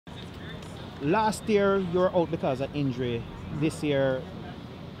last year you were out because of injury. This year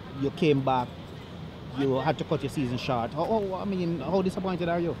you came back. You had to cut your season short. I mean, how disappointed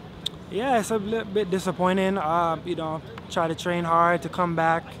are you? Yeah, it's a little bit disappointing. You know, try to train hard to come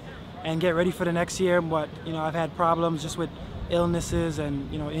back and get ready for the next year, but you know, I've had problems just with illnesses and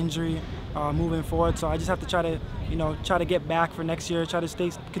you know injury moving forward. So I just have to try to get back for next year. Try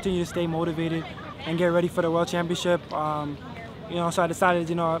to continue to stay motivated and get ready for the World Championship. You know, so I decided,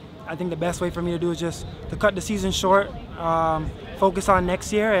 you know, I think the best way for me to do is just to cut the season short, focus on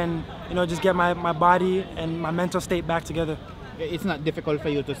next year, and you know, just get my body and my mental state back together. It's not difficult for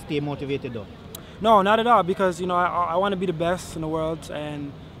you to stay motivated though? No, not at all, because you know I want to be the best in the world,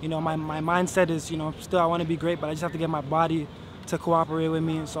 and you know my mindset is, you know, still I want to be great, but I just have to get my body to cooperate with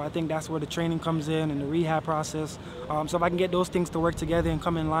me. So I think that's where the training comes in and the rehab process. So if I can get those things to work together and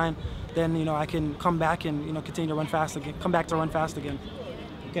come in line, then you know I can come back and you know continue to run fast again, come back to run fast again.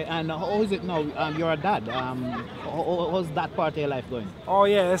 Okay, and how is it now? You're a dad. How's that part of your life going? Oh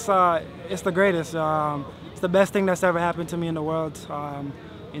yeah, it's the greatest. It's the best thing that's ever happened to me in the world.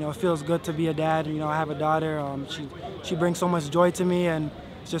 You know, it feels good to be a dad. You know, I have a daughter. She brings so much joy to me, and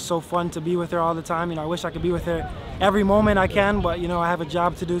it's just so fun to be with her all the time. You know, I wish I could be with her every moment I can, but you know, I have a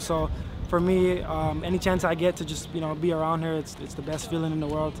job to do. So for me, any chance I get to just you know be around her, it's the best feeling in the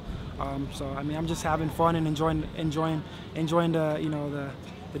world. So I mean, I'm just having fun and enjoying the you know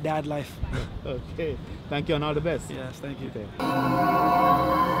the dad life. Okay, thank you and all the best. Yes, thank you. Okay.